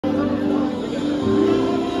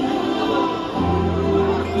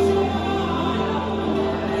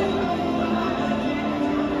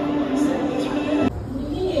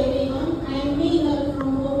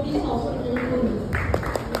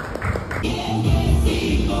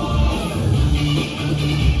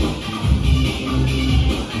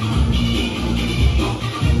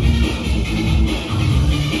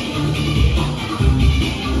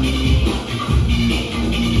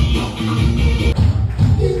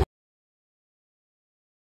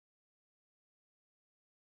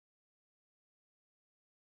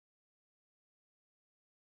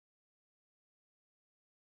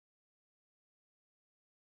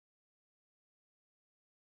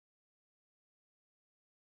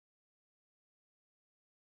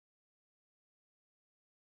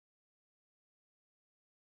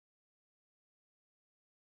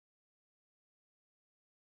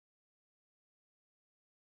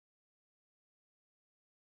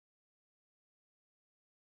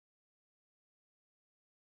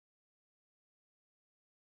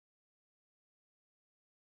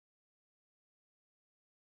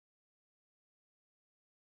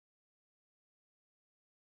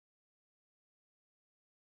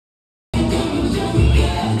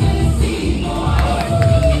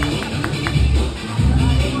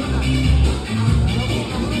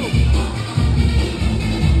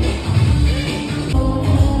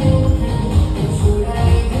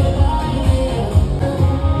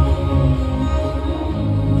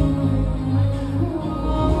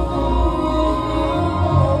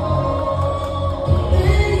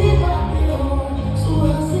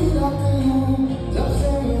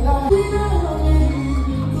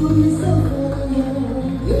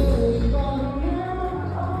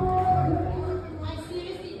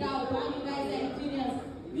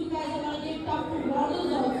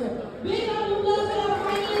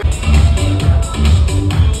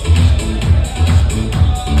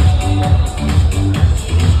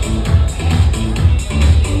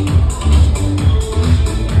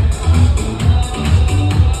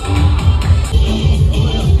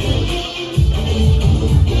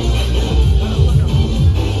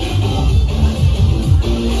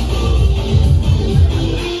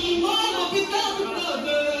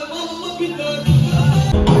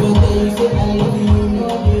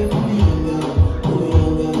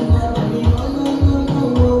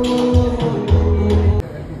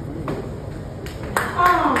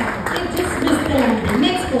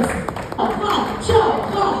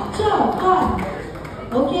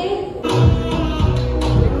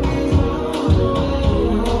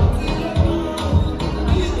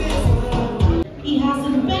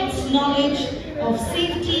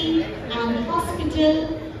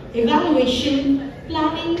evaluation,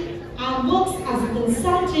 planning, and works as a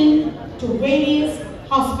consultant to various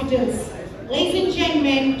hospitals. Ladies and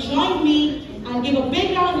gentlemen, join me and give a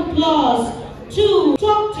big round of applause to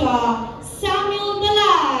Dr. Samuel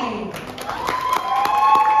Malai.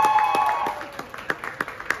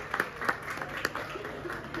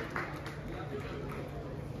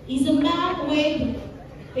 He's a man with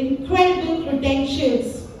incredible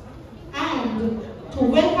credentials, and to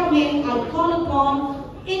welcome him, I'll call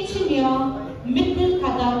upon Engineer Mithil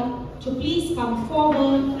Kadam to please come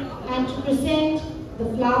forward and to present the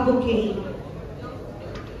flower bouquet.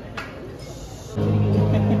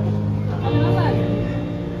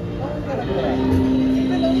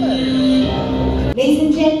 Ladies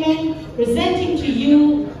and gentlemen, presenting to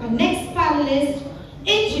you our next panelist,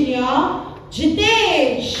 Engineer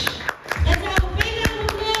Jitesh. Let's have a big round of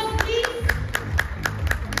applause, please.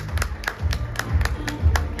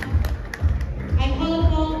 I call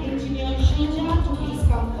upon Engineer Shuja to please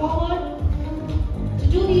come forward to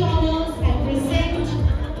do the honors and present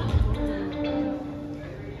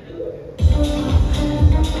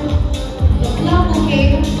the flower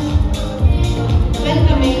bouquet,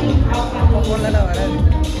 welcoming our panelists.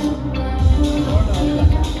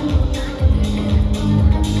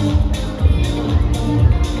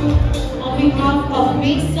 On behalf of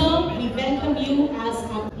MACE, we welcome you as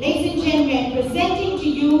our ladies and gentlemen, presenting to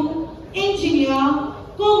you Engineer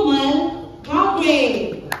Komal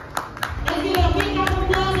Gagre. Let's give her a big round of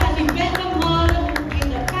applause as we welcome her in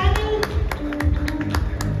the panel.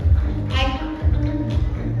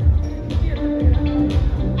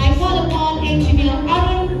 I call upon Engineer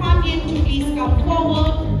Arun Pandyan to please come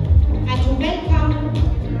forward and to welcome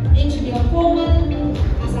Engineer Komal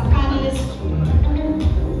as a panelist.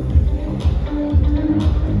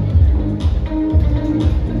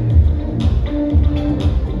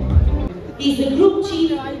 He is the Group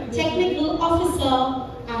Chief Technical Officer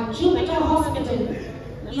at Jupiter Hospital.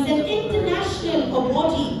 He is an international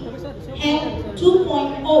awardee, Health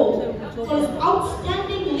 2.0, for his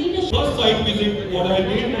outstanding leadership. First site visit what I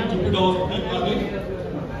did in Jupiter Hospital.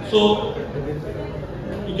 So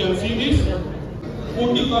you can see this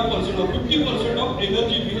 45% or 50% of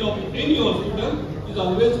energy bill of any hospital is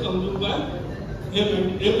always consumed by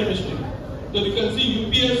air conditioning. Then you can see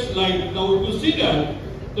UPS light. Now if you see that,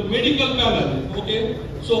 the medical panel, okay?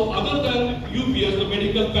 So other than UPS, the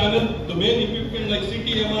medical panel, the main equipment like CT,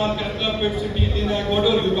 MR, cath lab, PET, CT, TNAC,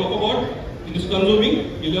 whatever you talk about, it is consuming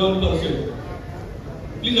 11%.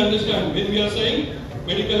 Please understand, when we are saying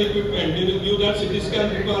medical equipment, they will give that CT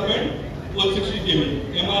scan requirement 160 kV,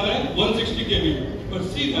 MRI 160 kV. But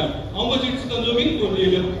see that, how much it is consuming? Only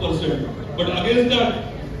 11%. But against that,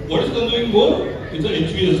 what is consuming more is the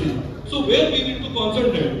HVAC. So where we need to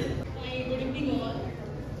concentrate? Hi, good evening all.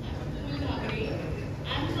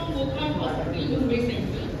 I'm from Hospital, Mumbai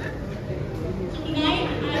Central. So tonight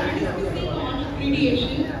I am discussing on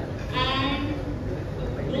accreditation and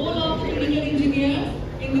role of clinical engineers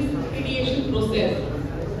in this accreditation process.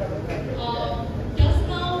 Just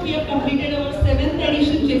now we have completed our 7th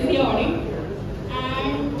edition JCI audit,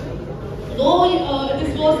 and though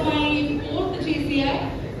this was my 4th JCI,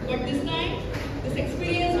 but this time this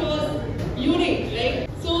experience was unique. Like,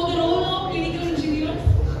 so the role of clinical engineers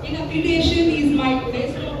in accreditation is my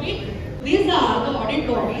today's topic. These are the audit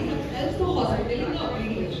bodies that helps the hospital in the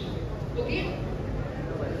accreditation. Okay.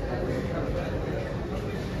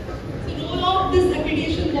 So role of this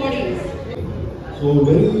accreditation bodies. So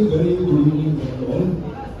very good evening all.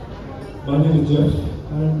 My name is Jeff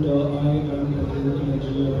and I am a clinical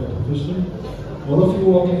engineer by profession. All of you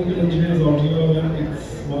are clinical engineers out here, and it's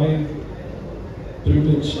my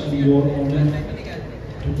privilege and your honor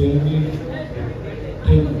to bear me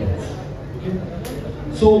 10 minutes. Okay?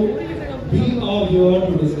 So we are here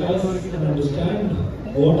to discuss and understand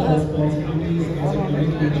what responsibilities as a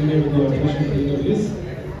clinical engineer with the operation theatre is.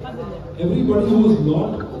 Everybody who is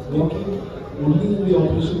not working only in the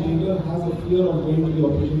operation theatre has a fear of going to the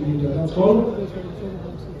operation theatre. That's called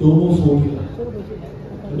domophobia.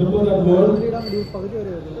 Remember that word?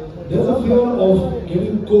 There's a fear of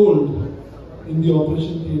getting cold in the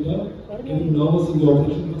operation theatre, getting nervous in the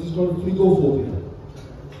operation, which is called frigophobia.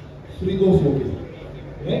 Frigophobia.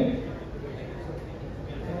 Right?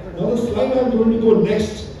 Now the slide I'm going to go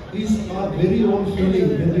next is our very own feeling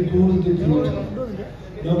when we go to the theatre.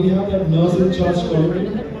 Now we have that nurse in charge calling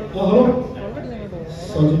in. Hello?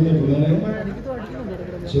 Surgeon ने बुलाया है,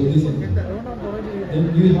 जल्दी से. Then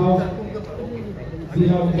we have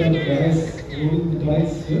that guys rolling the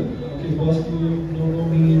dice here. Okay, first you know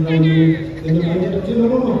me, now you. Then the manager says, no,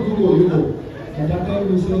 you go. At that time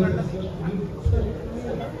we say,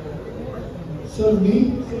 sir, me.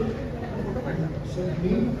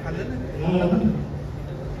 And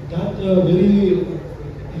that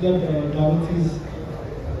Darcy's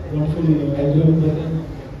wonderful diagram that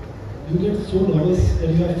you get so nervous that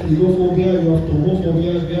you have frigophobia, you have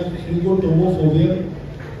tomophobia, you have frigotomophobia.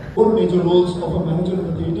 Four major roles of a manager in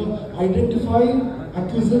the theatre: identify,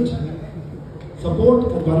 acquisite,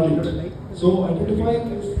 support, and validate. So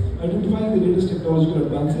identifying the latest technological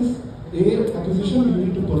advances. Acquisition, you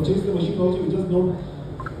need to purchase the machine also. You just don't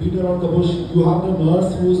beat around the bush. You have the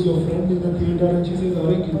nurse who is your friend in the theatre and she says,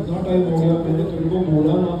 "अरे कितना time हो गया, मैंने तुमको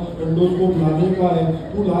बोला ना, कंडोज को लाने का है,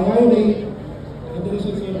 तू लाया ही नहीं." And then he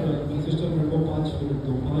says, "Sir, my sister, मेरे को 5 minute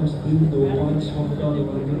दो, 5 दिन दो, 5 हफ्ता दो."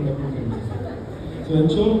 So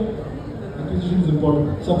ensure acquisition is important.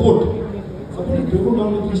 Support is broken down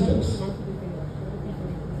into 3 steps: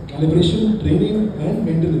 calibration, training, and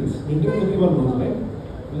maintenance. Maintenance everyone knows, right?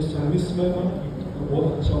 Service में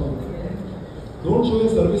बहुत अच्छा होगा. Don't show your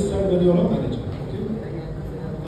service side when you are a manager.